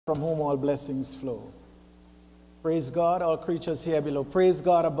from whom all blessings flow. Praise God, all creatures here below. Praise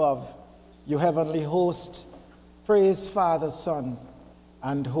God above, you heavenly host. Praise Father, Son,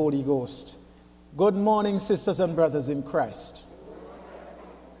 and Holy Ghost. Good morning, sisters and brothers in Christ.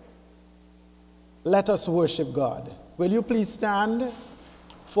 Let us worship God. Will you please stand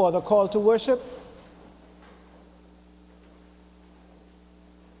for the call to worship?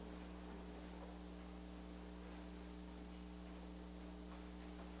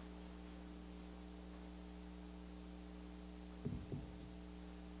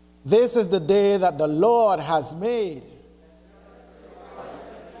 This is the day that the Lord has made.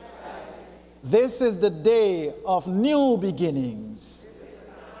 This is the day of new beginnings.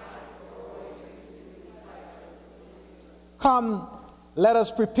 Come, let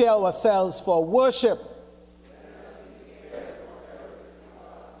us prepare ourselves for worship.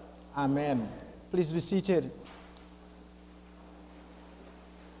 Amen. Please be seated.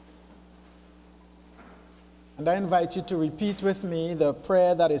 And I invite you to repeat with me the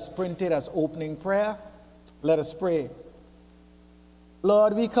prayer that is printed as opening prayer. Let us pray.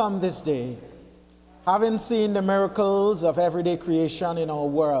 Lord, we come this day, having seen the miracles of everyday creation in our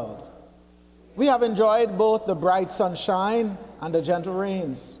world. We have enjoyed both the bright sunshine and the gentle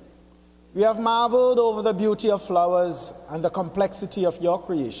rains. We have marveled over the beauty of flowers and the complexity of your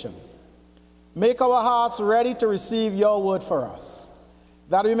creation. Make our hearts ready to receive your word for us,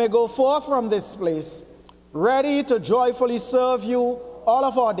 that we may go forth from this place ready to joyfully serve you all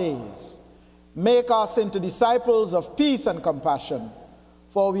of our days. Make us into disciples of peace and compassion,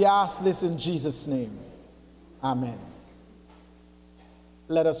 for we ask this in Jesus' name. Amen.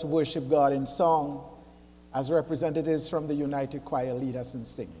 Let us worship God in song as representatives from the United Choir lead us in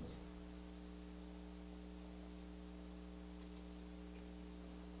singing.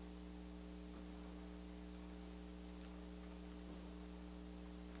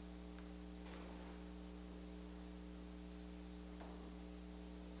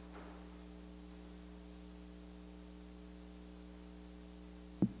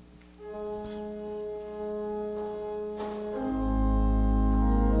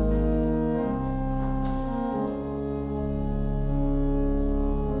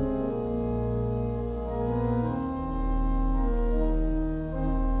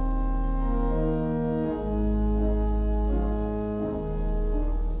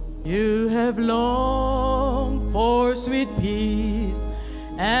 You have longed for sweet peace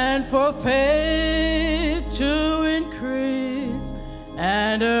and for faith to increase,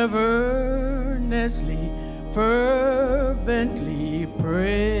 and have earnestly, fervently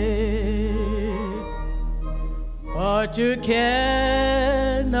prayed. But you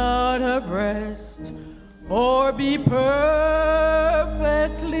cannot have rest or be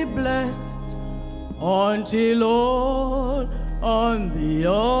perfectly blessed until all on the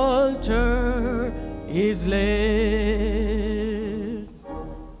altar is laid.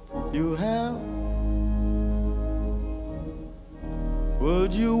 You have.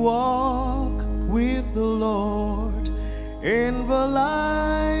 Would you walk with the Lord in the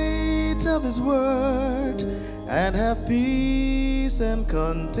light of his word and have peace and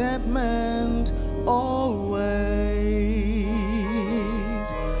contentment always?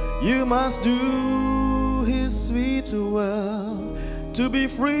 You must do his sweet will to be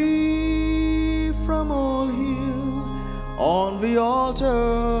free from all you. On the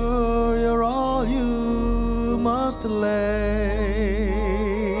altar, you're all you must lay.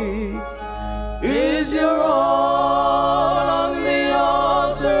 Is your all on the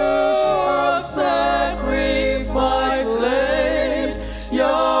altar of sacrifice laid? Your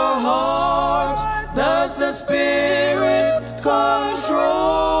heart does the Spirit control?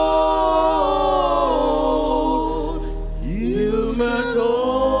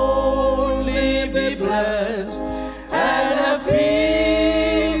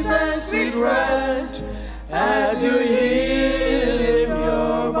 As you yield him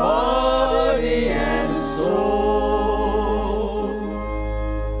your body and soul.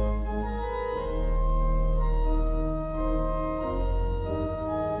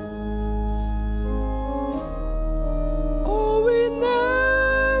 Oh, we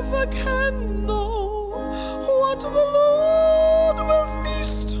never can know what the Lord will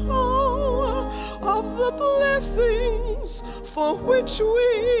bestow of the blessings for which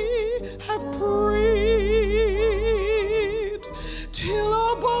we have prayed, till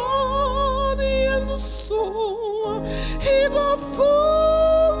our body and soul he doth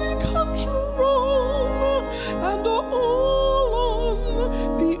fully control, and all on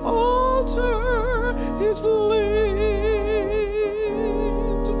the altar is laid.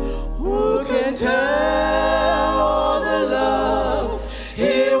 Who can tell all the love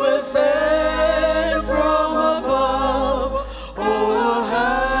he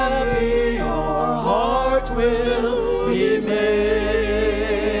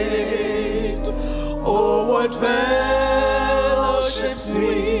and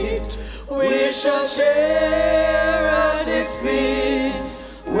sweet, we shall share at his feet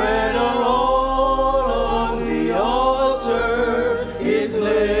when our all on the altar is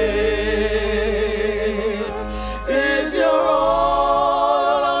laid. Is your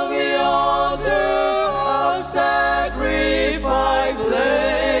all on the altar of sacrifice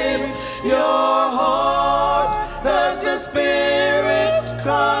laid? Your heart does the Spirit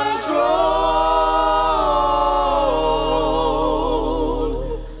control.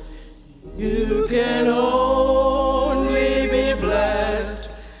 You can only be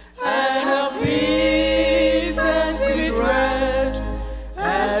blessed and have peace and sweet rest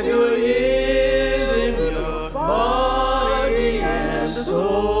as you yield in your body and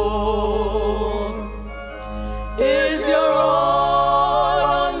soul. Is your all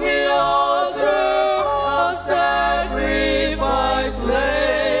on the altar of sacrifice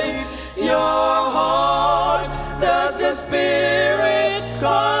laid? Your heart does the Spirit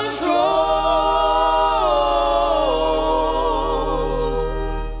control.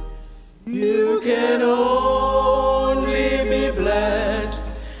 You can only be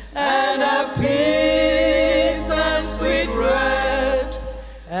blessed and have peace and sweet rest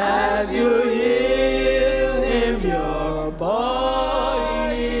as you yield him your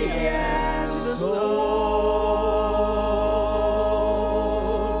body and soul.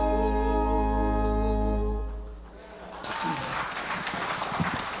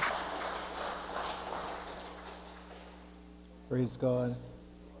 Praise God.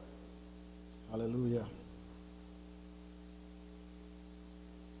 Hallelujah.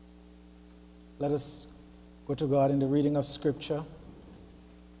 Let us go to God in the reading of Scripture.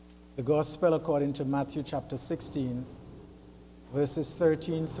 The Gospel according to Matthew chapter 16, verses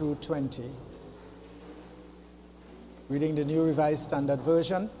 13 through 20. Reading the New Revised Standard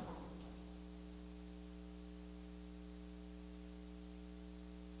Version.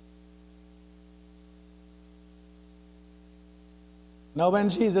 Now when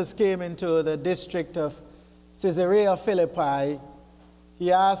Jesus came into the district of Caesarea Philippi,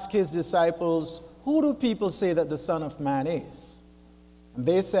 he asked his disciples, "Who do people say that the Son of Man is?" And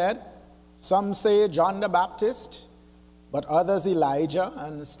they said, "Some say John the Baptist, but others Elijah,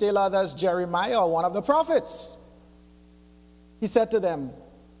 and still others Jeremiah or one of the prophets." He said to them,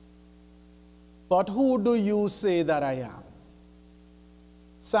 "But who do you say that I am?"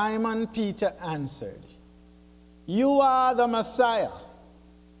 Simon Peter answered, "You are the Messiah,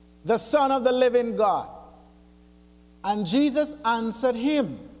 the Son of the living God." And Jesus answered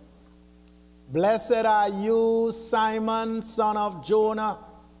him, "Blessed are you, Simon, son of Jonah,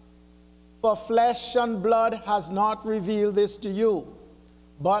 for flesh and blood has not revealed this to you,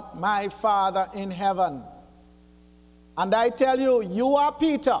 but my Father in heaven. And I tell you, you are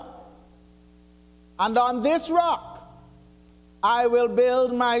Peter, and on this rock I will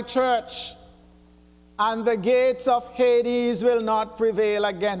build my church, and the gates of Hades will not prevail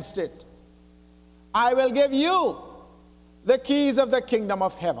against it. I will give you the keys of the kingdom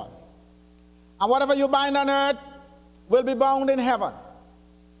of heaven. And whatever you bind on earth will be bound in heaven.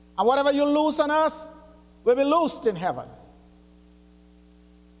 And whatever you loose on earth will be loosed in heaven."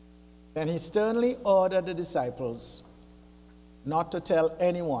 Then he sternly ordered the disciples not to tell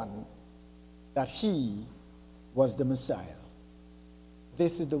anyone that he was the Messiah.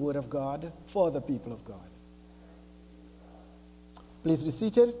 This is the word of God for the people of God. Please be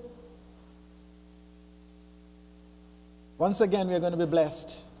seated. Once again, we are going to be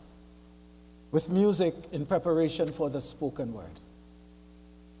blessed with music in preparation for the spoken word.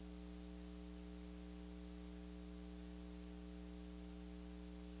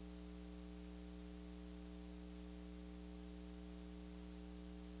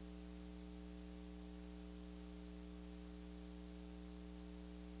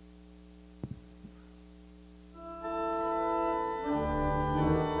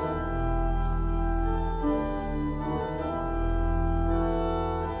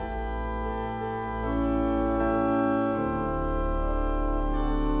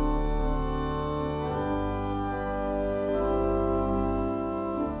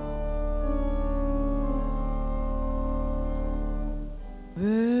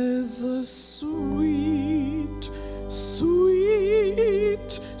 There's a sweet,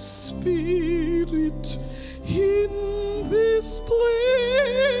 sweet spirit in this place,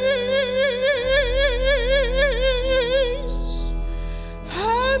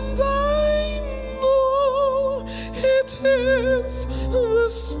 and I know it is the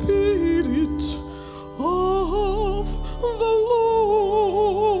Spirit of the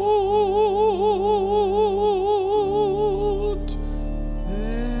Lord.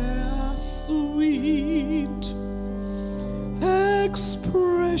 There are sweet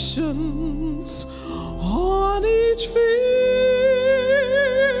expressions on each face,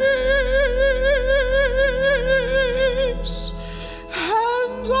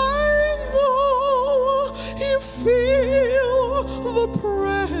 and I know you feel the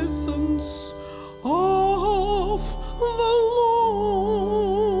presence of the Lord.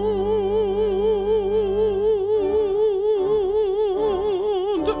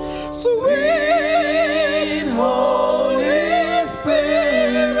 Sweet Holy Spirit,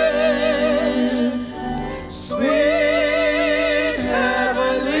 sweet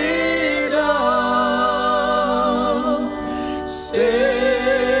heavenly dove,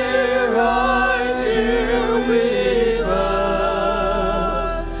 stay right here with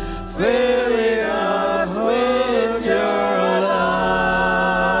us, filling us with your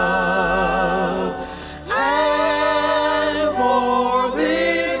love. And for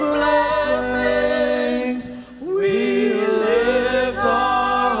these blessings, we lift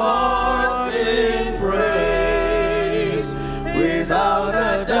our hearts in praise. Without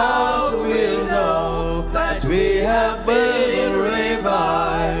a doubt, we'll know that we have been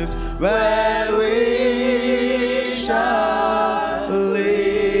revived when we shall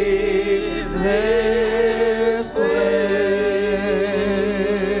leave this place.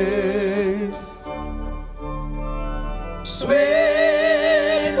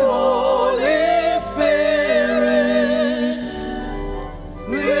 Sweet Holy Spirit,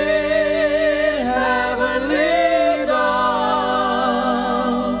 sweet heavenly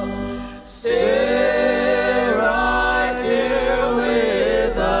dove, stay right here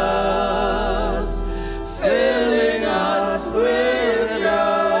with us, filling us with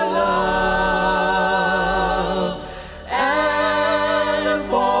your love. And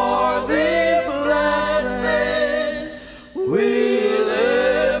for these blessings, we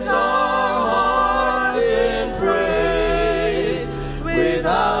lift our hearts in praise.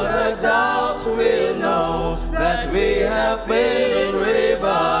 Without a doubt, we'll know that we have been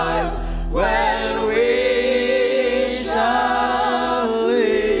revived when we shall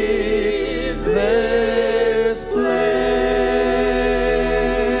leave this place.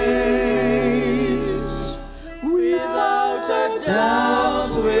 Without a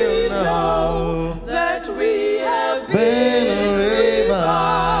doubt, we'll know that we have been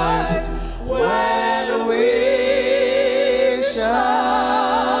revived when we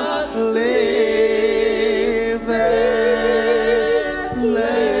shall leave this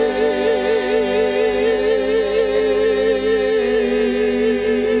place.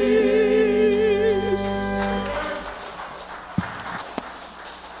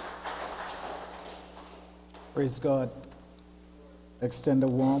 Praise God. Extend a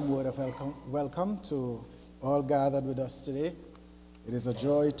warm word of welcome to all gathered with us today. It is a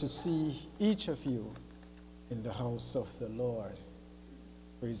joy to see each of you in the house of the Lord.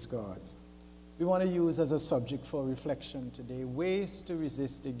 Praise God. We want to use as a subject for reflection today, ways to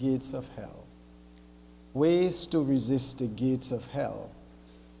resist the gates of hell. Ways to resist the gates of hell.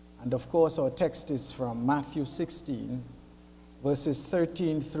 And of course, our text is from Matthew 16, verses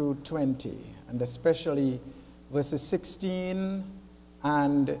 13 through 20, and especially verses 16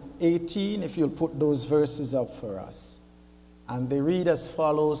 and 18, if you'll put those verses up for us. And they read as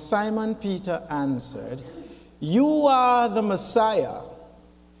follows. Simon Peter answered, "You are the Messiah,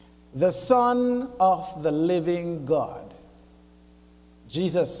 the Son of the living God."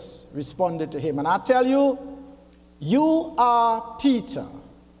 Jesus responded to him, "And I tell you, you are Peter,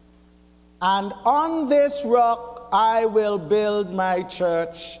 and on this rock I will build my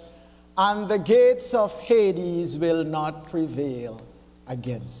church, and the gates of Hades will not prevail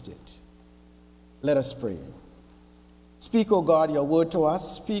against it." Let us pray. Speak, O God, your word to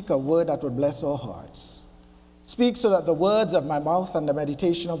us. Speak a word that would bless our hearts. Speak so that the words of my mouth and the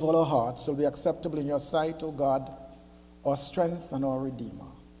meditation of all our hearts will be acceptable in your sight, O God, our strength and our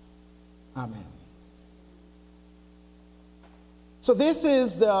Redeemer. Amen. So this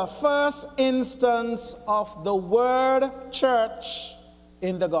is the first instance of the word church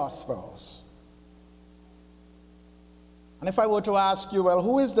in the Gospels. And if I were to ask you, well,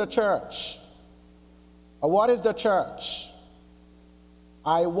 who is the church? Or what is the church?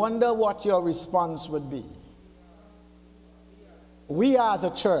 I wonder what your response would be. We are the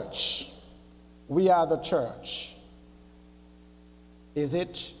church. We are the church. Is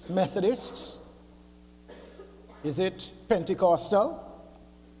it Methodist? Is it Pentecostal?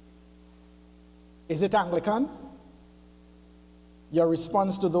 Is it Anglican? Your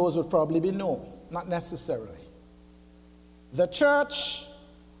response to those would probably be no, not necessarily. The church,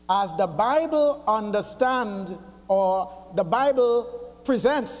 as the Bible understands or the Bible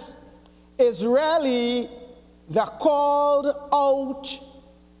presents, is really the called out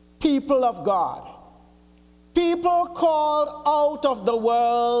people of God, people called out of the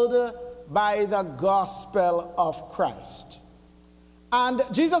world by the gospel of Christ. And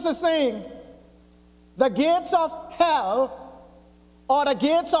Jesus is saying, the gates of hell, or the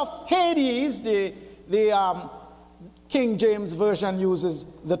gates of Hades, the King James Version uses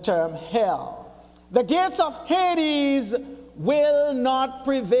the term hell. The gates of Hades will not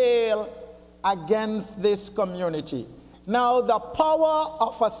prevail against this community. Now, the power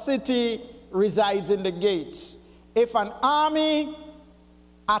of a city resides in the gates. If an army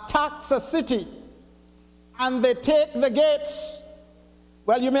attacks a city and they take the gates,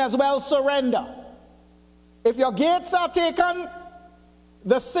 well, you may as well surrender. If your gates are taken,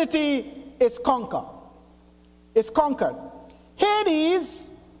 the city is conquered. It's conquered.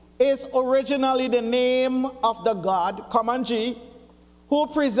 Hades is originally the name of the god, Kamanji, who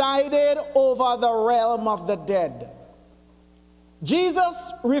presided over the realm of the dead.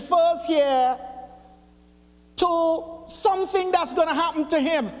 Jesus refers here to something that's going to happen to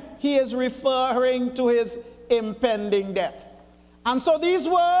him. He is referring to his impending death. And so these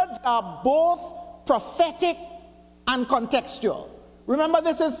words are both prophetic and contextual. Remember,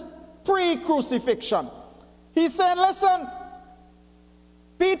 this is pre-crucifixion. He said, listen,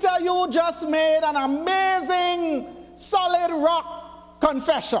 Peter, you just made an amazing solid rock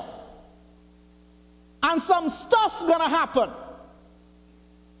confession. And some stuff gonna happen.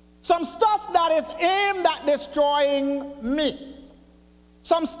 Some stuff that is aimed at destroying me.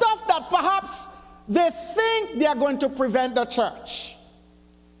 Some stuff that perhaps they think they are going to prevent the church.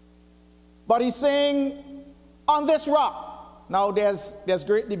 But he's saying, on this rock. Now there's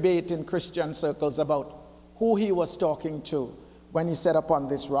great debate in Christian circles about who he was talking to when he said upon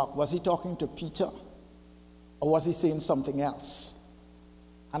this rock. Was he talking to Peter? Or was he saying something else?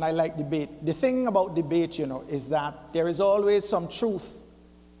 And I like debate. The thing about debate, you know, is that there is always some truth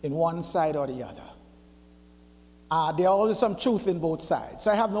in one side or the other. There are always some truth in both sides.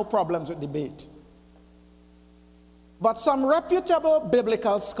 So I have no problems with debate. But some reputable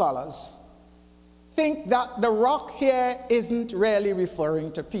biblical scholars think that the rock here isn't really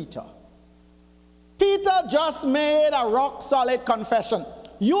referring to Peter. Peter just made a rock solid confession.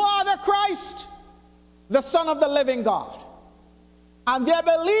 You are the Christ, the Son of the living God. And their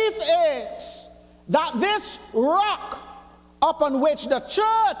belief is that this rock upon which the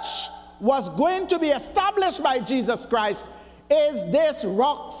church was going to be established by Jesus Christ is this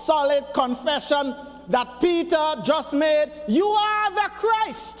rock solid confession that Peter just made. You are the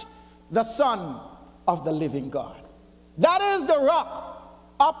Christ, the Son of the living God. That is the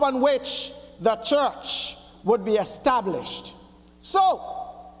rock upon which the church would be established. So,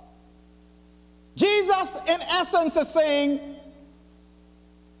 Jesus in essence is saying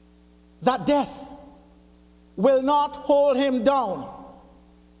that death will not hold him down.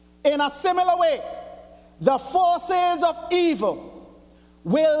 In a similar way, the forces of evil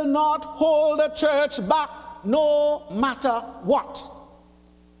will not hold the church back no matter what.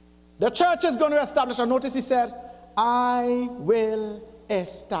 The church is going to establish, and notice he says, I will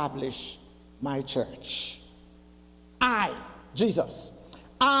establish my church. I, Jesus,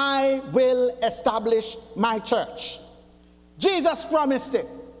 I will establish my church. Jesus promised it,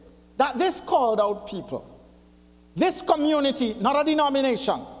 that this called out people, this community, not a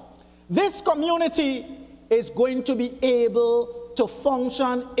denomination, this community is going to be able to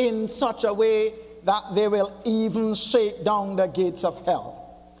function in such a way that they will even shake down the gates of hell.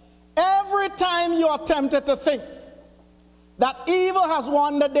 Every time you are tempted to think that evil has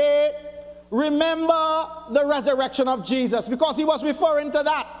won the day, remember the resurrection of Jesus, because he was referring to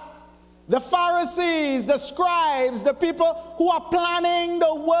that. The Pharisees, the scribes, the people who are planning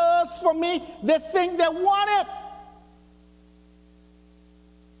the worst for me, they think they want it.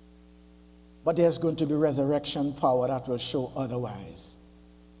 But there's going to be resurrection power that will show otherwise.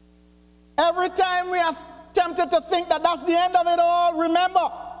 Every time we are tempted to think that that's the end of it all,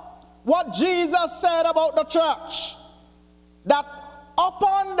 remember what Jesus said about the church. That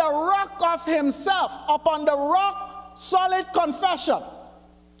upon the rock of himself, upon the rock solid confession,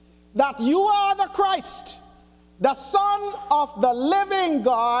 that you are the Christ, the Son of the living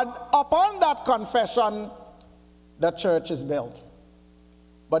God, upon that confession, the church is built.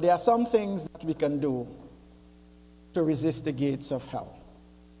 But there are some things that we can do to resist the gates of hell.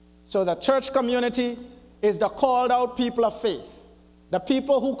 So the church community is the called out people of faith, the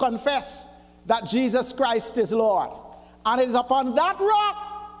people who confess that Jesus Christ is Lord. And it is upon that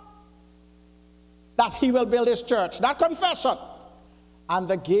rock that he will build his church, that confession. And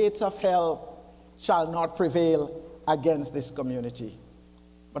the gates of hell shall not prevail against this community.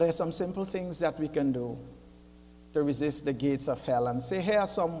 But there are some simple things that we can do to resist the gates of hell. And say, here are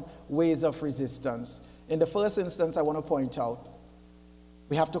some ways of resistance. In the first instance, I want to point out,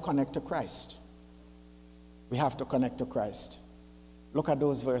 we have to connect to Christ. We have to connect to Christ. Look at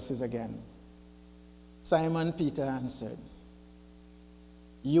those verses again. Simon Peter answered,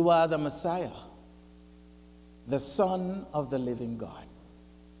 you are the Messiah, the Son of the living God.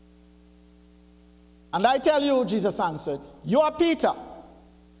 And I tell you, Jesus answered, you are Peter,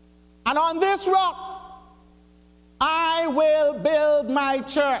 and on this rock I will build my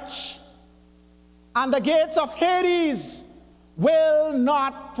church, and the gates of Hades will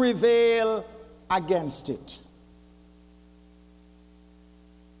not prevail against it.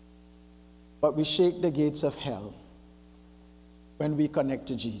 But we shake the gates of hell when we connect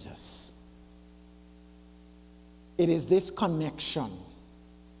to Jesus. It is this connection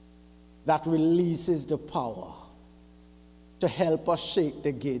that releases the power to help us shake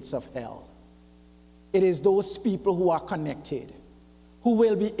the gates of hell. It is those people who are connected who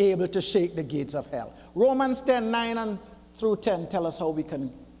will be able to shake the gates of hell. Romans 10:9 and through 10 tell us how we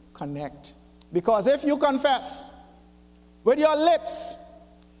can connect. Because if you confess with your lips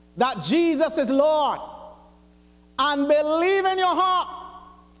that Jesus is Lord and believe in your heart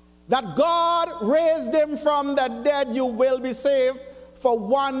that God raised him from the dead, you will be saved. For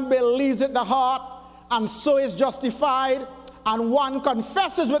one believes with the heart and so is justified, and one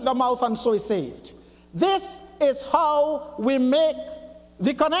confesses with the mouth and so is saved. This is how we make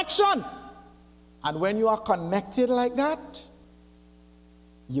the connection. And when you are connected like that,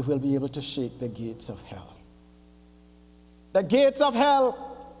 you will be able to shake the gates of hell. The gates of hell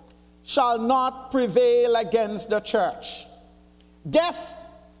shall not prevail against the church. Death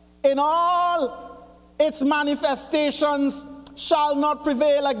in all its manifestations shall not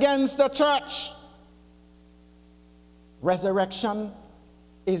prevail against the church. Resurrection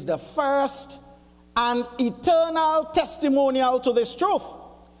is the first and eternal testimonial to this truth.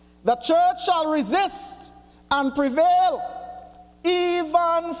 The church shall resist and prevail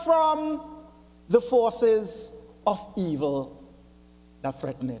even from the forces of evil that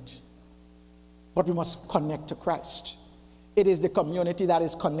threaten it. But we must connect to Christ. It is the community that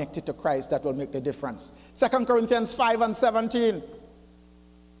is connected to Christ that will make the difference. 2 Corinthians 5:17.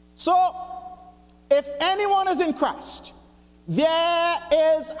 So, if anyone is in Christ, there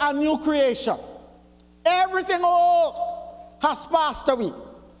is a new creation. Everything old has passed away.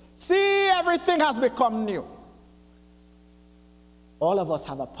 See, everything has become new. All of us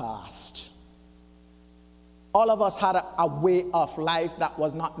have a past. All of us had a way of life that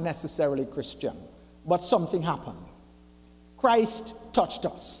was not necessarily Christian, but something happened. Christ touched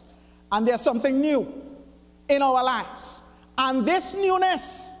us, and there's something new in our lives. And this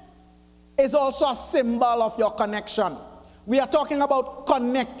newness is also a symbol of your connection. We are talking about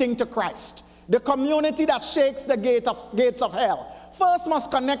connecting to Christ, the community that shakes the gates of hell. First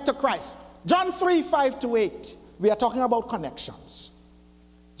must connect to Christ. John 3:5-8, we are talking about connections.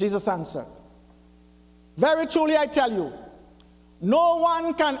 Jesus answered, very truly I tell you, no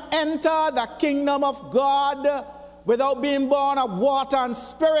one can enter the kingdom of God without being born of water and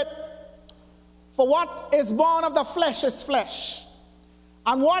spirit. For what is born of the flesh is flesh,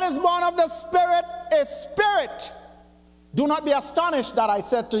 and what is born of the spirit is spirit. Do not be astonished that I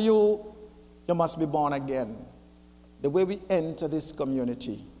said to you, you must be born again. The way we enter this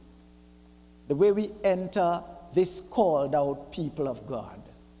community, the way we enter this called out people of God,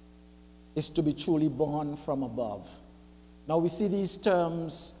 is to be truly born from above. Now we see these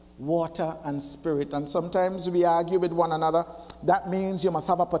terms, water and spirit, and sometimes we argue with one another. That means you must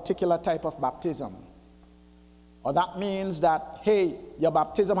have a particular type of baptism, or that means that, hey, your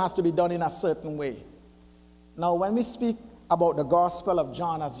baptism has to be done in a certain way. Now when we speak about the Gospel of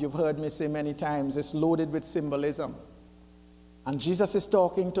John, as you've heard me say many times, it's loaded with symbolism. And Jesus is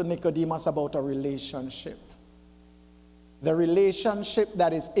talking to Nicodemus about a relationship. The relationship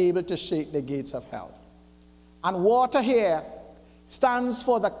that is able to shake the gates of hell. And water here stands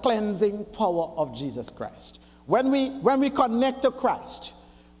for the cleansing power of Jesus Christ. When we connect to Christ,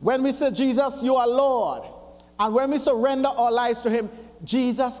 when we say, Jesus, you are Lord, and when we surrender our lives to him,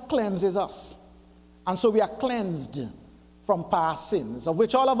 Jesus cleanses us. And so we are cleansed from past sins, of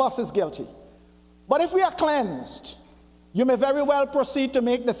which all of us is guilty. But if we are cleansed, you may very well proceed to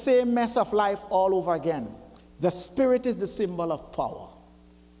make the same mess of life all over again. The Spirit is the symbol of power.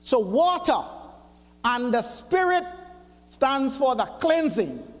 So water and the Spirit stands for the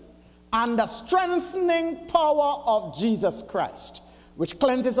cleansing and the strengthening power of Jesus Christ, which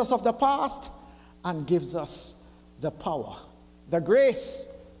cleanses us of the past and gives us the power, the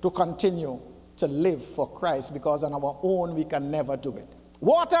grace to continue to live for Christ, because on our own we can never do it.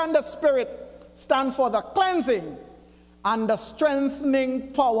 Water and the Spirit stand for the cleansing and the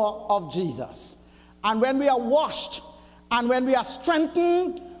strengthening power of Jesus. And when we are washed and when we are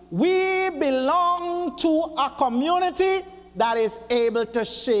strengthened, we belong to a community that is able to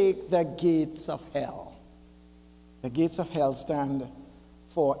shake the gates of hell. The gates of hell stand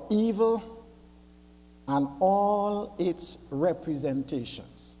for evil and all its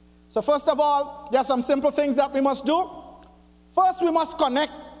representations. So first of all, there are some simple things that we must do. First, we must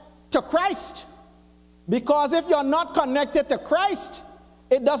connect to Christ. Because if you're not connected to Christ,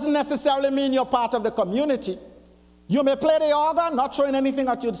 it doesn't necessarily mean you're part of the community. You may play the organ, not showing anything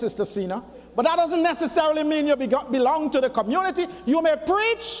at you, Sister Sina, but that doesn't necessarily mean you belong to the community. You may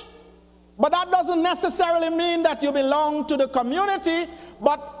preach, but that doesn't necessarily mean that you belong to the community.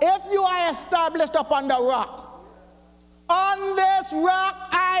 But if you are established upon the rock, on this rock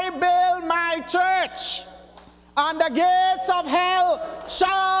I build my church, and the gates of hell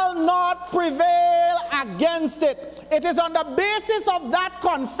shall not prevail against it. It is on the basis of that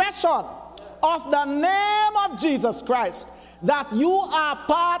confession of the name of Jesus Christ that you are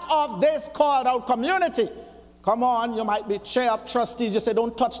part of this called out community. Come on, you might be chair of trustees. You say,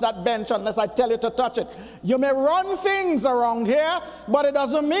 don't touch that bench unless I tell you to touch it. You may run things around here, but it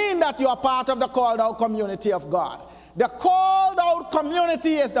doesn't mean that you are part of the called out community of God. The called out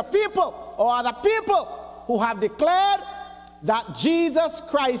community is the people, or are the people who have declared that Jesus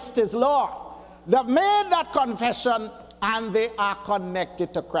Christ is Lord. They've made that confession and they are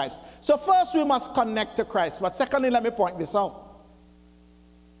connected to Christ. So first we must connect to Christ. But secondly, let me point this out.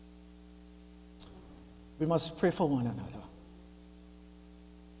 We must pray for one another.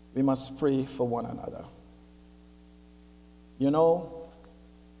 We must pray for one another. You know,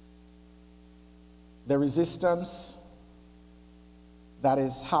 the resistance that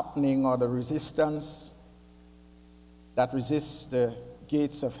is happening, or the resistance that resists the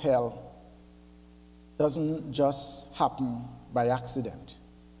gates of hell, doesn't just happen by accident.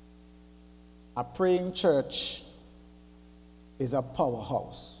 A praying church is a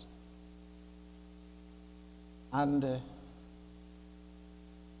powerhouse. And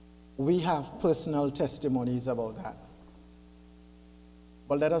we have personal testimonies about that.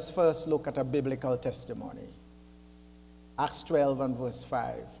 But let us first look at a biblical testimony. Acts 12 and verse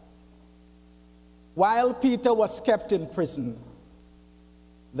 5. While Peter was kept in prison,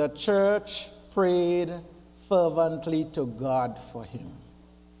 the church prayed fervently to God for him.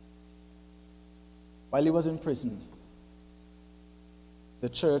 While he was in prison, the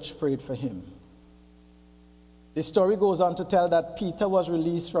church prayed for him. The story goes on to tell that Peter was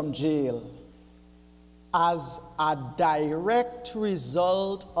released from jail as a direct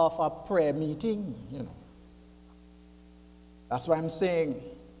result of a prayer meeting, you know. That's why I'm saying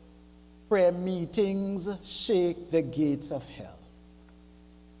prayer meetings shake the gates of hell.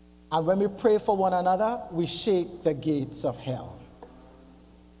 And when we pray for one another, we shake the gates of hell.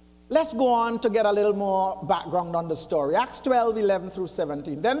 Let's go on to get a little more background on the story. Acts 12, 11 through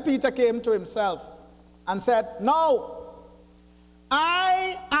 17. Then Peter came to himself and said, "No,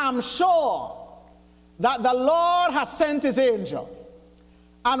 I am sure that the Lord has sent his angel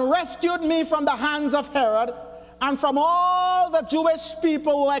and rescued me from the hands of Herod and from all the Jewish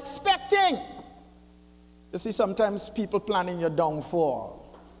people who were expecting." You see, sometimes people planning your downfall.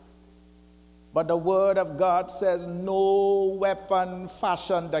 But the word of God says, no weapon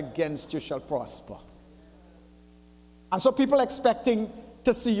fashioned against you shall prosper. And so people expecting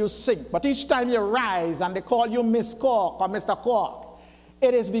to see you sink. But each time you rise and they call you Miss Cork or Mr. Cork,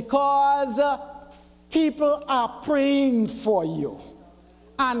 it is because people are praying for you.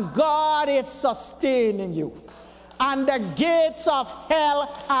 And God is sustaining you. And the gates of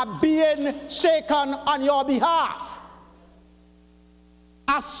hell are being shaken on your behalf.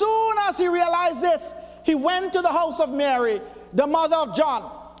 As soon as he realized this, he went to the house of Mary, the mother of John,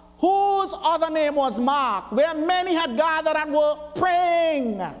 whose other name was Mark, where many had gathered and were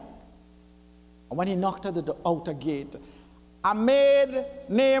praying. And when he knocked at the outer gate, a maid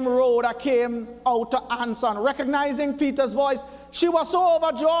named Rhoda came out to answer, and recognizing Peter's voice, she was so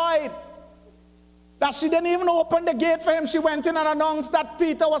overjoyed that she didn't even open the gate for him. She went in and announced that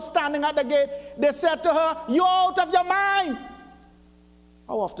Peter was standing at the gate. They said to her, "You're out of your mind."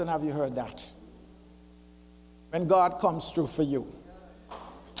 How often have you heard that? When God comes through for you.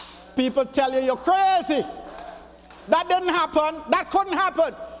 People tell you you're crazy. That didn't happen. That couldn't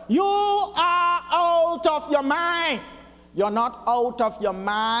happen. You are out of your mind. You're not out of your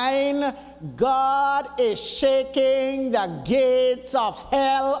mind. God is shaking the gates of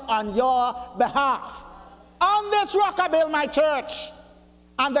hell on your behalf. On this rock I build my church,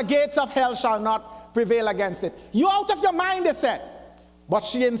 and the gates of hell shall not prevail against it. You're out of your mind, they said. But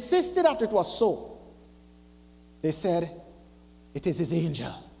she insisted that it was so. They said, it is his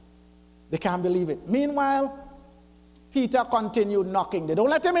angel. They can't believe it. Meanwhile, Peter continued knocking. They don't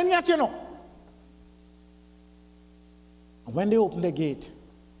let him in yet, you know. And when they opened the gate,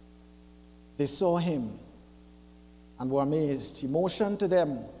 they saw him and were amazed. He motioned to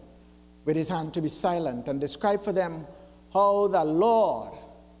them with his hand to be silent and described for them how the Lord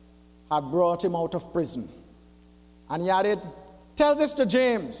had brought him out of prison. And he added, tell this to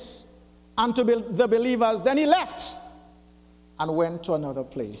James and to the believers. Then he left and went to another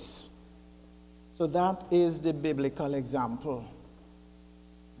place. So that is the biblical example.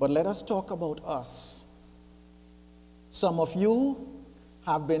 But let us talk about us. Some of you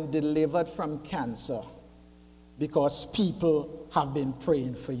have been delivered from cancer because people have been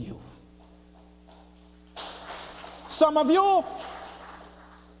praying for you. Some of you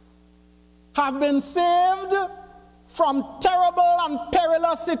have been saved from terrible and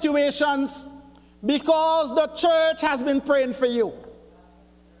perilous situations because the church has been praying for you.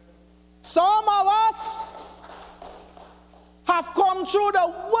 Some of us have come through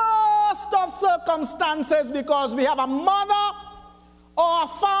the worst of circumstances because we have a mother or a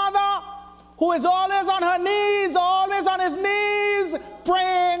father who is always on her knees, always on his knees,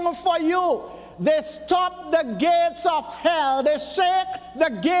 praying for you. They stop the gates of hell. They shake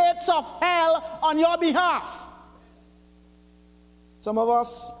the gates of hell on your behalf. Some of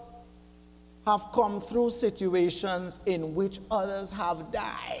us have come through situations in which others have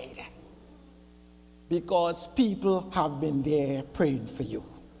died because people have been there praying for you.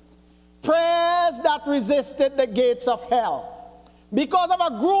 Prayers that resisted the gates of hell. Because of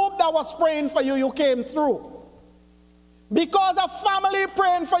a group that was praying for you, you came through. Because of family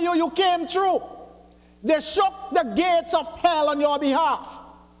praying for you, you came through. They shook the gates of hell on your behalf.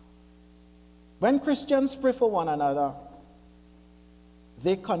 When Christians pray for one another,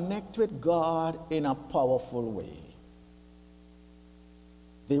 they connect with God in a powerful way.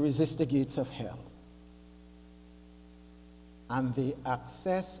 They resist the gates of hell. And they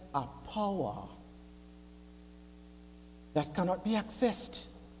access a power that cannot be accessed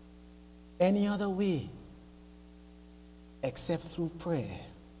any other way except through prayer.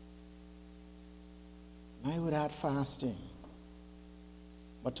 I would add fasting.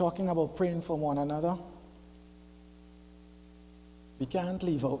 But talking about praying for one another, we can't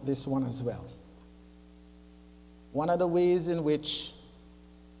leave out this one as well. One of the ways in which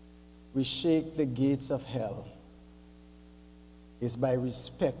we shake the gates of hell is by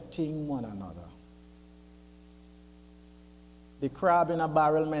respecting one another. The crab in a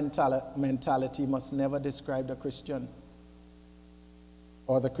barrel mentality must never describe the Christian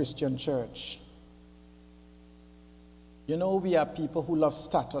or the Christian church. You know, we are people who love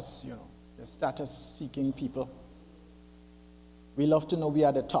status, you know, the status-seeking people. We love to know we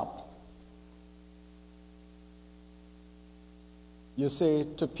are the top. You say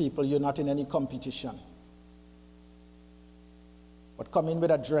to people, you're not in any competition. But come in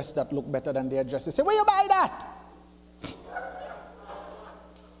with a dress that look better than their dress. They say, where you buy that?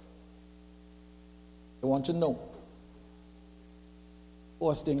 They want to know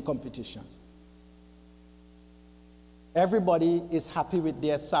who's in competition. Everybody is happy with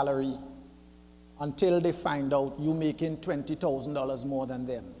their salary until they find out you making $20,000 more than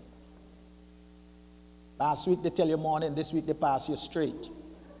them. Last week they tell you morning, this week they pass you straight.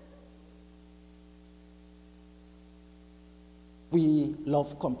 We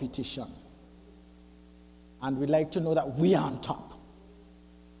love competition. And we like to know that we are on top.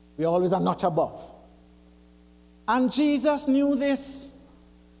 We always are not above. And Jesus knew this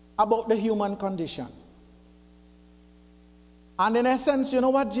about the human condition. And in essence, you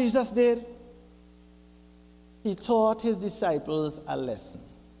know what Jesus did? He taught his disciples a lesson.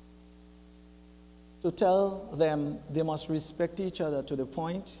 To tell them they must respect each other to the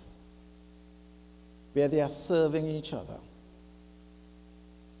point where they are serving each other.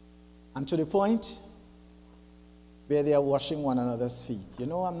 And to the point where they are washing one another's feet. You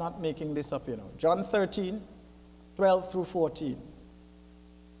know, I'm not making this up, you know. John 13, 12 through 14.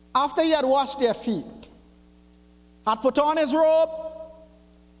 After he had washed their feet, had put on his robe,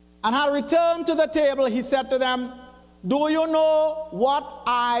 and had returned to the table, he said to them, do you know what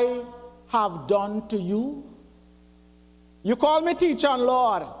I have done to you? You call me teacher and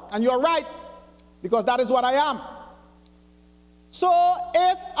Lord, and you're right, because that is what I am. So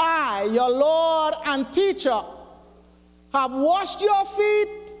if I, your Lord and teacher, have washed your feet,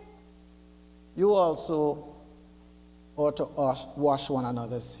 you also ought to wash one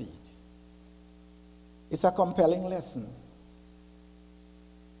another's feet. It's a compelling lesson.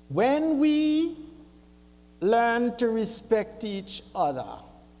 When we learn to respect each other,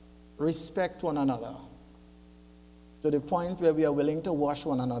 respect one another, to the point where we are willing to wash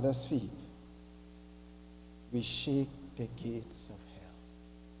one another's feet, we shake the gates of hell.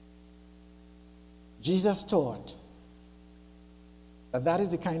 Jesus taught that that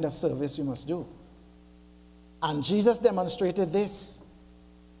is the kind of service we must do. And Jesus demonstrated this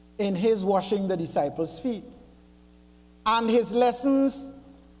in his washing the disciples' feet. And his lessons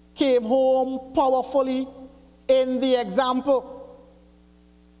came home powerfully in the example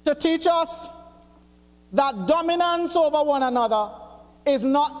to teach us that dominance over one another is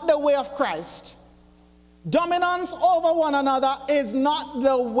not the way of Christ. Dominance over one another is not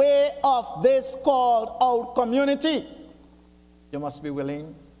the way of this called out community. You must be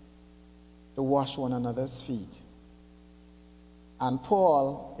willing to wash one another's feet. And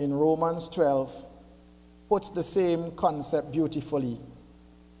Paul, in Romans 12, puts the same concept beautifully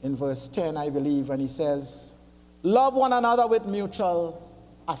in verse 10, I believe, and he says, love one another with mutual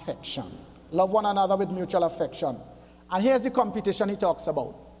affection. Love one another with mutual affection. And here's the competition he talks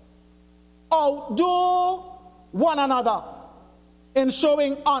about. Outdo one another in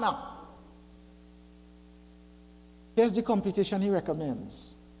showing honor. Here's the competition he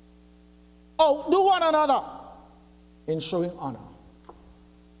recommends. Outdo one another in showing honor.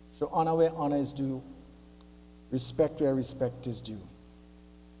 Show honor where honor is due. Respect where respect is due.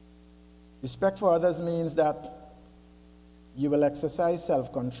 Respect for others means that you will exercise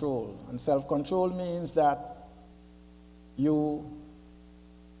self-control. And self-control means that you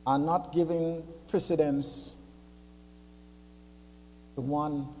are not giving precedence to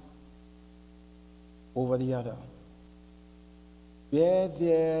one over the other. Where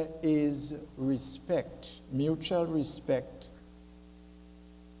there is respect, mutual respect,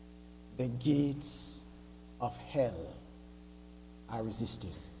 the gates of hell are resisted.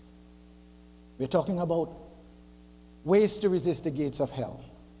 We're talking about ways to resist the gates of hell.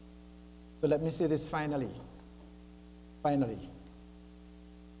 So let me say this finally. Finally,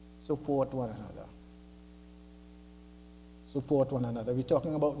 support one another. Support one another. We're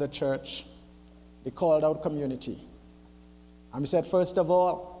talking about the church, the called out community. And we said, first of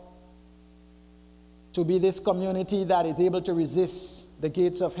all, to be this community that is able to resist the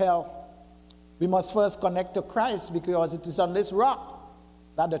gates of hell, we must first connect to Christ, because it is on this rock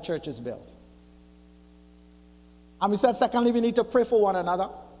that the church is built. And we said, secondly, we need to pray for one another.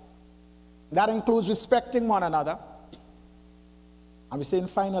 That includes respecting one another. And we're saying,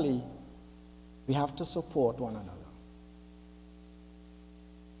 finally, we have to support one another.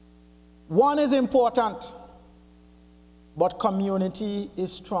 One is important, but community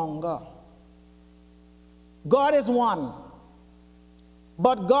is stronger. God is one,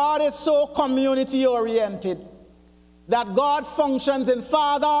 but God is so community-oriented that God functions in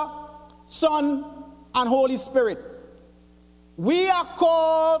Father, Son, and Holy Spirit. We are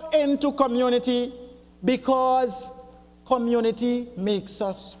called into community because community makes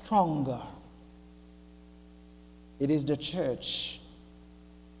us stronger. It is the church,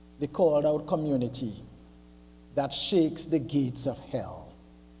 the called out community, that shakes the gates of hell.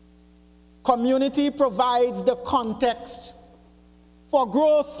 Community provides the context for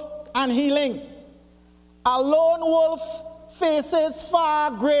growth and healing. A lone wolf faces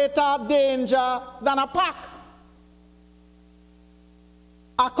far greater danger than a pack.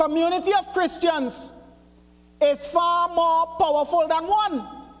 A community of Christians is far more powerful than one.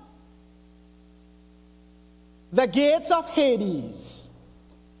 The gates of Hades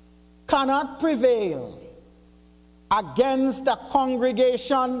cannot prevail against a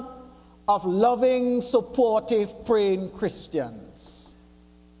congregation of loving, supportive, praying Christians.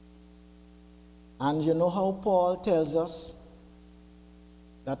 And you know how Paul tells us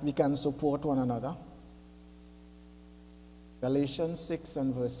that we can support one another? Galatians 6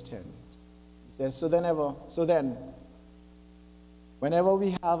 and verse 10. He says, so then, whenever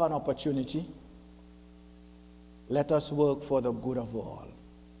we have an opportunity, let us work for the good of all,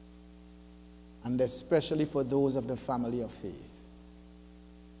 and especially for those of the family of faith.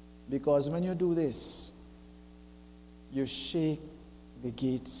 Because when you do this, you shake the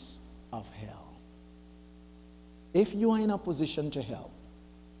gates of hell. If you are in a position to help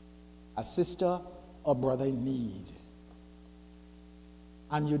a sister or brother in need,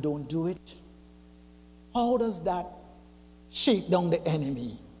 and you don't do it, how does that shake down the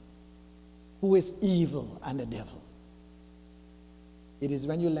enemy, who is evil and the devil? It is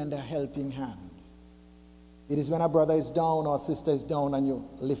when you lend a helping hand. It is when a brother is down or a sister is down and you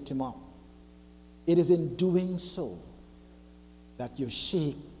lift him up. It is in doing so that you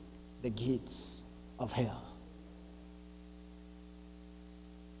shake the gates of hell.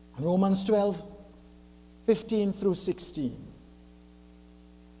 And Romans 12 15 through 16,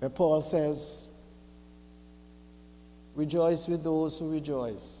 where Paul says, rejoice with those who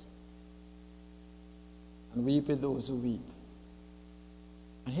rejoice, and weep with those who weep.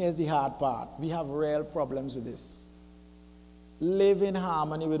 And here's the hard part. We have real problems with this. Live in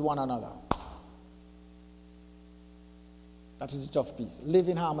harmony with one another. That is the tough piece. Live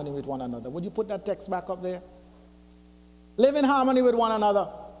in harmony with one another. Would you put that text back up there? Live in harmony with one another.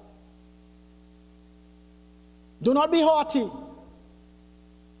 Do not be haughty,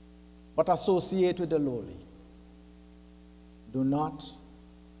 but associate with the lowly. Do not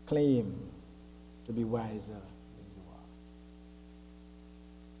claim to be wiser than you are.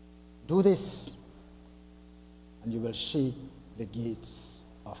 Do this, and you will shake the gates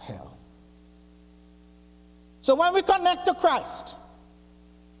of hell. So when we connect to Christ,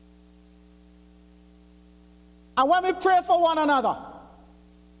 and when we pray for one another,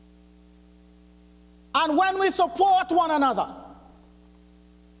 and when we support one another,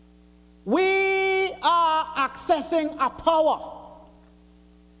 we are accessing a power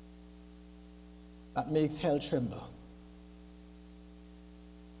that makes hell tremble.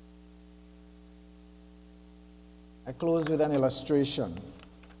 I close with an illustration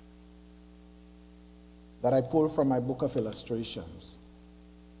that I pulled from my book of illustrations.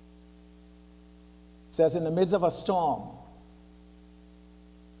 It says, in the midst of a storm,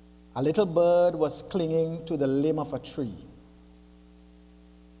 a little bird was clinging to the limb of a tree,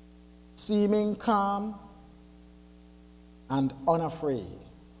 seeming calm and unafraid.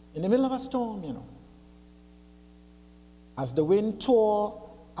 In the middle of a storm, you know. As the wind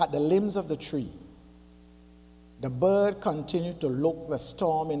tore at the limbs of the tree, the bird continued to look the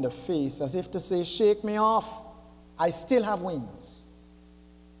storm in the face as if to say, shake me off, I still have wings.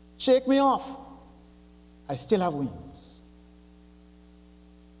 Shake me off, I still have wings.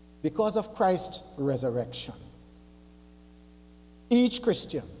 Because of Christ's resurrection, each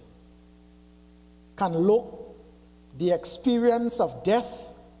Christian can look the experience of death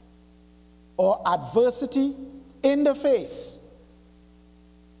or adversity in the face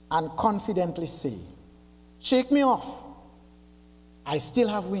and confidently say, shake me off, I still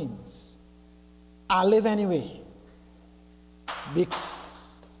have wings. I live anyway.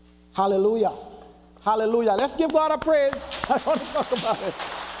 Hallelujah. Hallelujah. Let's give God a praise. I want to talk about it.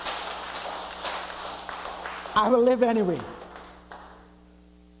 I will live anyway.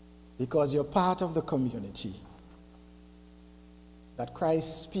 Because you're part of the community that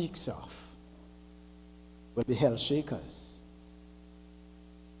Christ speaks of will be hell shakers.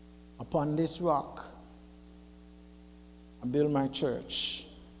 Upon this rock, I build my church.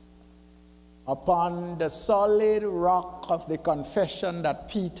 Upon the solid rock of the confession that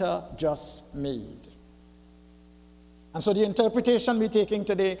Peter just made. And so the interpretation we're taking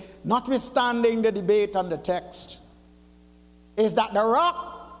today, notwithstanding the debate on the text, is that the rock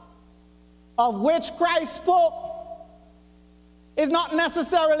of which Christ spoke is not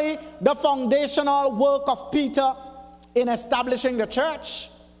necessarily the foundational work of Peter in establishing the church,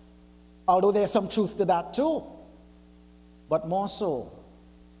 although there's some truth to that too. But more so,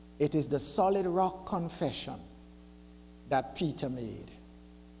 it is the solid rock confession that Peter made.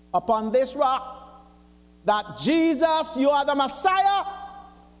 Upon this rock, that Jesus, you are the Messiah,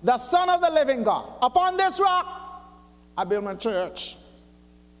 the Son of the living God. Upon this rock, I build my church,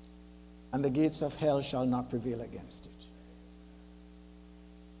 and the gates of hell shall not prevail against it.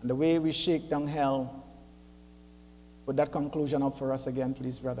 And the way we shake down hell, put that conclusion up for us again,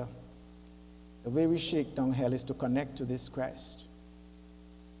 please, brother. The way we shake down hell is to connect to this Christ.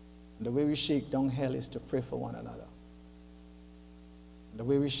 And the way we shake down hell is to pray for one another. And the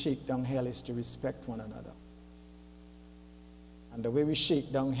way we shake down hell is to respect one another. And the way we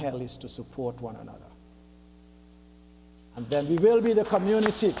shake down hell is to support one another. And then we will be the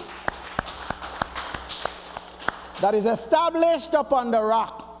community that is established upon the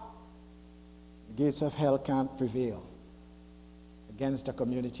rock. The gates of hell can't prevail against a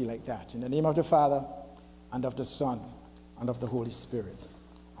community like that. In the name of the Father, and of the Son, and of the Holy Spirit.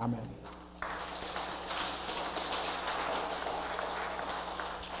 Amen.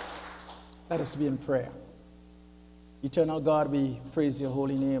 Let us be in prayer. Eternal God, we praise your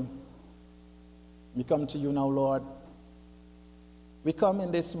holy name. We come to you now, Lord. We come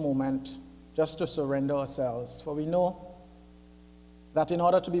in this moment just to surrender ourselves, for we know that in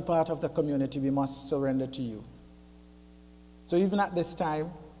order to be part of the community, we must surrender to you. So even at this time,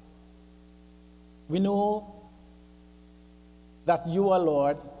 we know that you are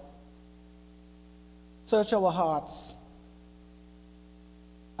Lord. Search our hearts.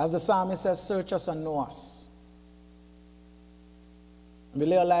 As the psalmist says, search us and know us. And we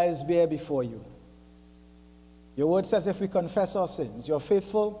lay our lives bare before you. Your word says if we confess our sins, you're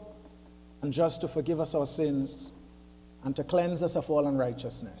faithful and just to forgive us our sins and to cleanse us of all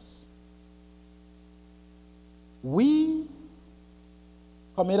unrighteousness. We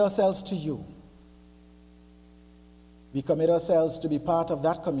commit ourselves to you. We commit ourselves to be part of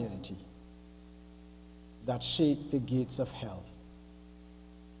that community that shake the gates of hell.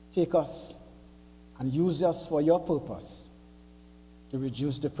 Take us and use us for your purpose to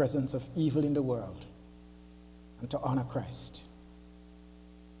reduce the presence of evil in the world and to honor Christ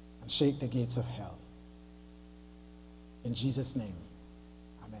and shake the gates of hell. In Jesus' name,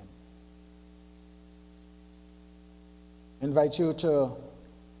 amen. I invite you to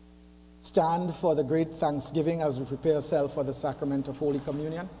stand for the great thanksgiving as we prepare ourselves for the sacrament of Holy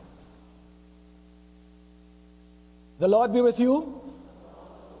Communion. The Lord be with you.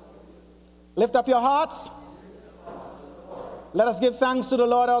 Lift up your hearts. Let us give thanks to the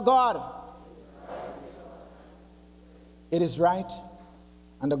Lord our God. It is right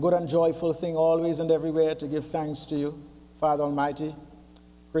and a good and joyful thing always and everywhere to give thanks to you, Father Almighty,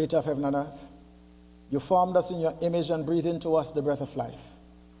 creator of heaven and earth. You formed us in your image and breathed into us the breath of life.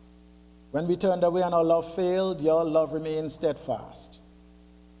 When we turned away and our love failed, your love remained steadfast.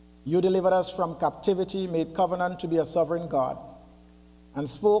 You delivered us from captivity, made covenant to be a sovereign God, and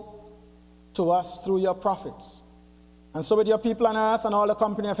spoke to us through your prophets. And so with your people on earth and all the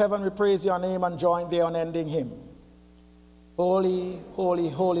company of heaven, we praise your name and join the unending hymn. Holy, holy,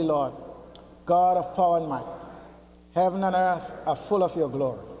 holy Lord, God of power and might, heaven and earth are full of your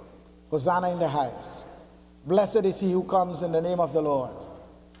glory. Hosanna in the highest. Blessed is he who comes in the name of the Lord.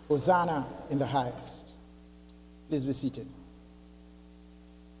 Hosanna in the highest. Please be seated.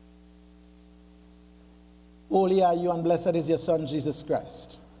 Holy are you and blessed is your Son, Jesus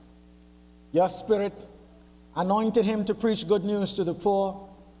Christ. Your Spirit anointed him to preach good news to the poor,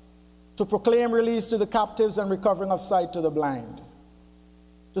 to proclaim release to the captives and recovering of sight to the blind,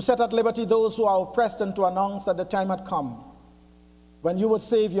 to set at liberty those who are oppressed and to announce that the time had come when you would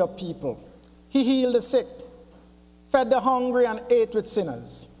save your people. He healed the sick, fed the hungry, and ate with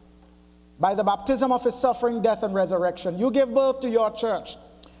sinners. By the baptism of his suffering, death, and resurrection, you gave birth to your church,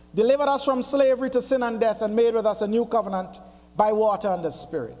 delivered us from slavery to sin and death, and made with us a new covenant by water and the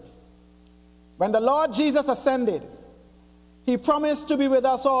Spirit. When the Lord Jesus ascended, he promised to be with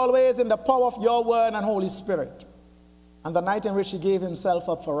us always in the power of your word and Holy Spirit. And the night in which he gave himself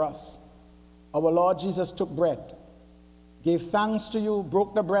up for us, our Lord Jesus took bread, gave thanks to you,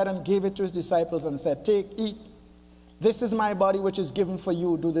 broke the bread and gave it to his disciples and said, "Take, eat. This is my body which is given for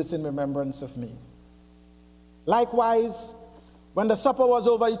you. Do this in remembrance of me." Likewise, when the supper was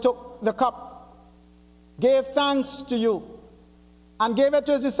over, he took the cup, gave thanks to you, and gave it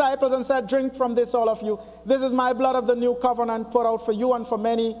to his disciples and said, "Drink from this, all of you. This is my blood of the new covenant poured out for you and for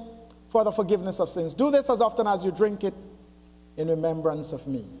many for the forgiveness of sins. Do this as often as you drink it in remembrance of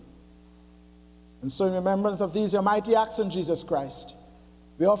me." And so in remembrance of these, your mighty acts in Jesus Christ,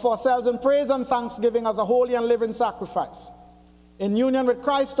 we offer ourselves in praise and thanksgiving as a holy and living sacrifice, in union with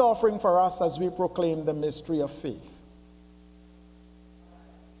Christ's offering for us as we proclaim the mystery of faith.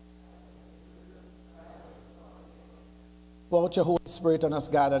 Pour out your Holy Spirit on us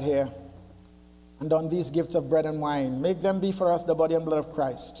gathered here, and on these gifts of bread and wine. Make them be for us the body and blood of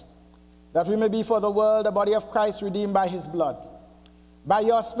Christ, that we may be for the world the body of Christ redeemed by his blood. By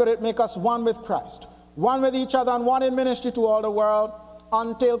your Spirit, make us one with Christ, one with each other, and one in ministry to all the world,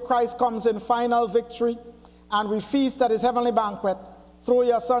 until Christ comes in final victory, and we feast at his heavenly banquet through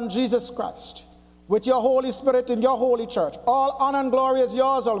your Son, Jesus Christ, with your Holy Spirit in your holy church. All honor and glory is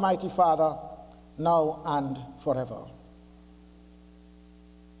yours, Almighty Father, now and forever.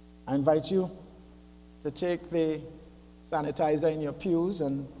 I invite you to take the sanitizer in your pews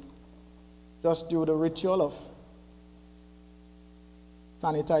and just do the ritual of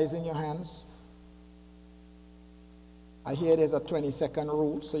sanitizing your hands. I hear there's a 20-second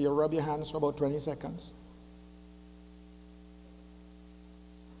rule, so you rub your hands for about 20 seconds.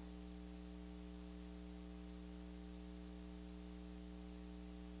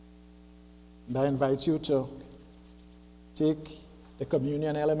 And I invite you to take the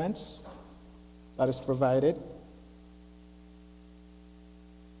communion elements that is provided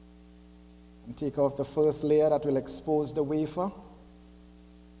and take off the first layer that will expose the wafer,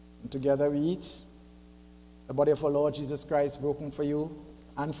 and together we eat the body of our Lord Jesus Christ, broken for you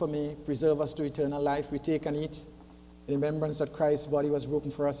and for me, preserve us to eternal life. We take and eat in remembrance that Christ's body was broken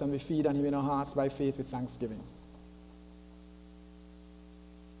for us, and we feed on him in our hearts by faith with thanksgiving.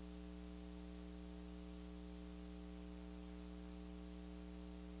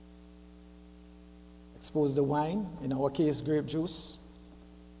 Expose the wine, in our case grape juice,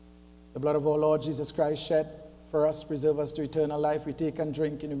 the blood of our Lord Jesus Christ shed for us, preserve us to eternal life. We take and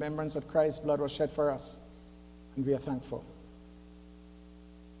drink in remembrance that Christ's blood was shed for us, and we are thankful.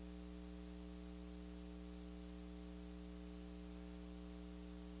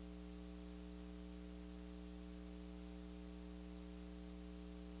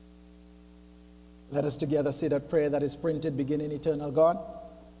 Let us together say that prayer that is printed beginning, Eternal God.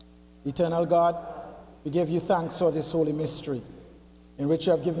 Eternal God, we give you thanks for this holy mystery in which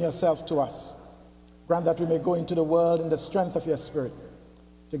you have given yourself to us. Grant that we may go into the world in the strength of your Spirit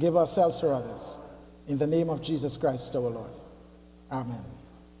to give ourselves for others. In the name of Jesus Christ our Lord. Amen.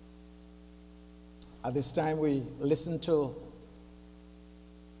 At this time we listen to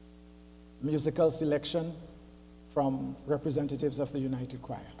musical selection from representatives of the United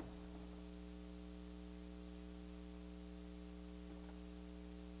Choir.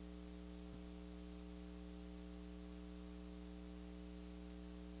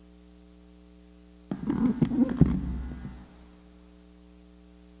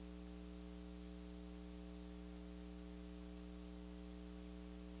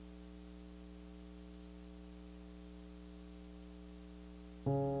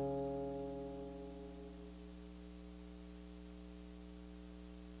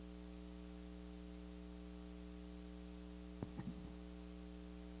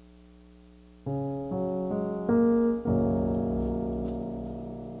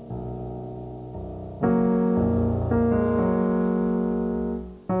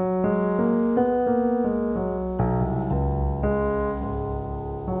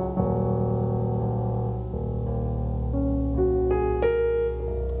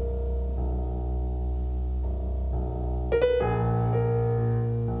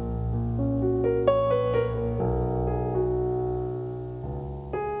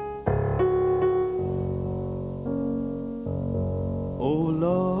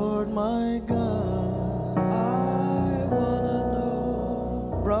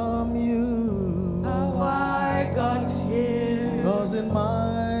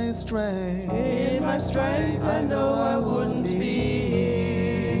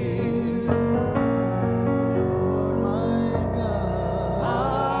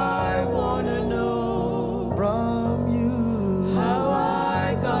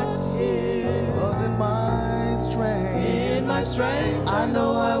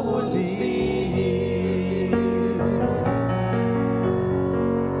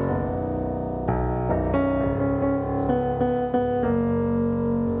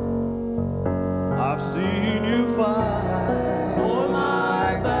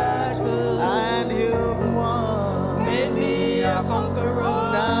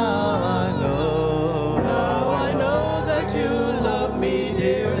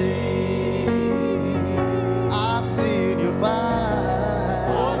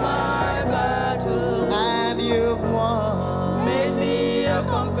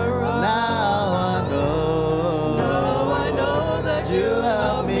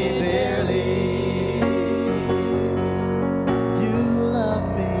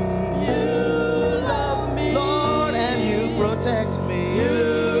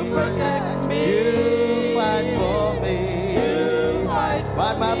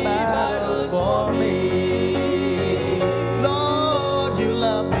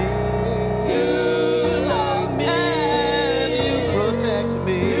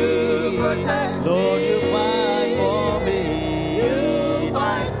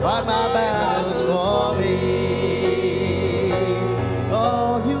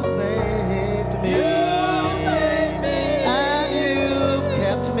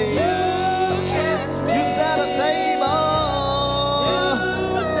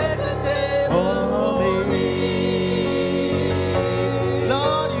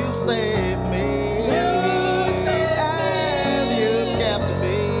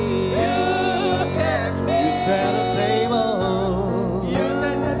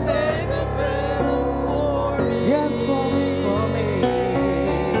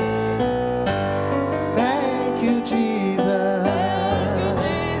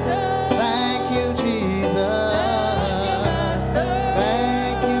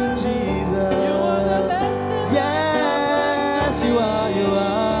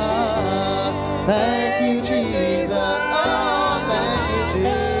 Thank you, Jesus.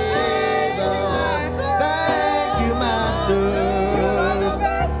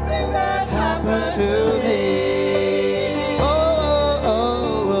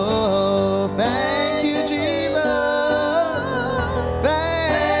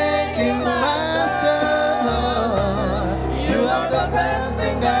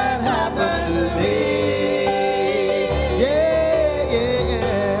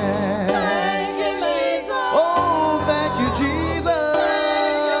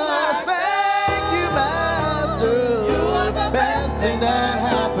 that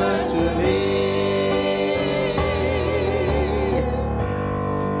happened to me.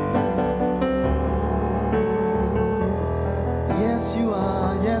 Yes, you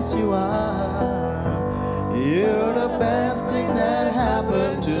are, yes, you are. You're the best thing that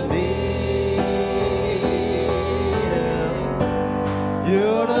happened to me.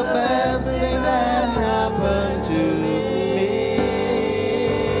 You're the best thing that happened to me.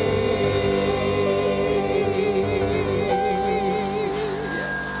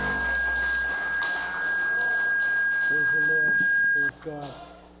 Yes. Praise the Lord. Praise God.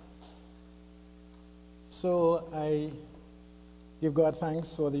 So I give God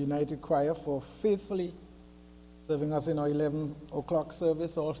thanks for the United Choir for faithfully serving us in our 11 o'clock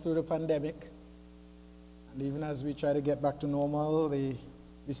service all through the pandemic. And even as we try to get back to normal, we're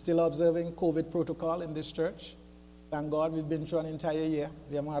still observing COVID protocol in this church. Thank God we've been through an entire year.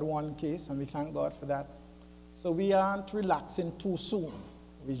 We haven't had one case, and we thank God for that. So we aren't relaxing too soon.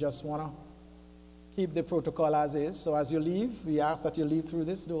 We just want to keep the protocol as is. So as you leave, we ask that you leave through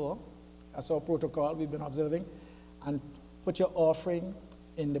this door. That's our protocol we've been observing. And put your offering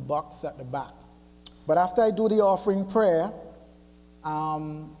in the box at the back. But after I do the offering prayer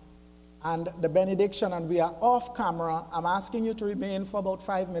and the benediction, and we are off camera, I'm asking you to remain for about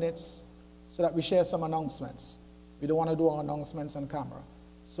 5 minutes so that we share some announcements. We don't want to do our announcements on camera.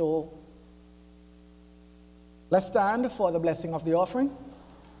 So let's stand for the blessing of the offering.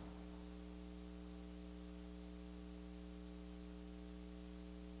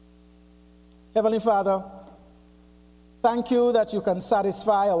 Heavenly Father, thank you that you can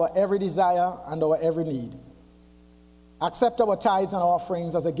satisfy our every desire and our every need. Accept our tithes and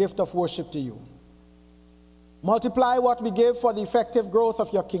offerings as a gift of worship to you. Multiply what we give for the effective growth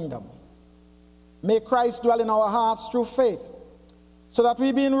of your kingdom. May Christ dwell in our hearts through faith, so that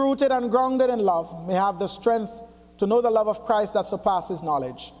we, being rooted and grounded in love, may have the strength to know the love of Christ that surpasses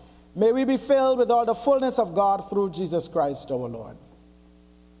knowledge. May we be filled with all the fullness of God through Jesus Christ our Lord.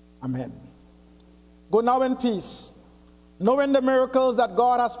 Amen. Go now in peace, knowing the miracles that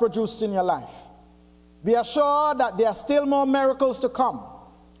God has produced in your life. Be assured that there are still more miracles to come.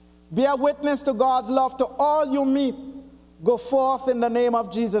 Be a witness to God's love to all you meet. Go forth in the name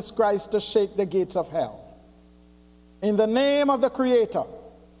of Jesus Christ to shake the gates of hell. In the name of the Creator,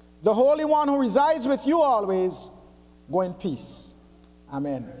 the Holy One who resides with you always, go in peace.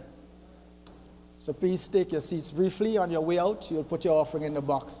 Amen. So please take your seats briefly. On your way out, you'll put your offering in the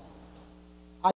box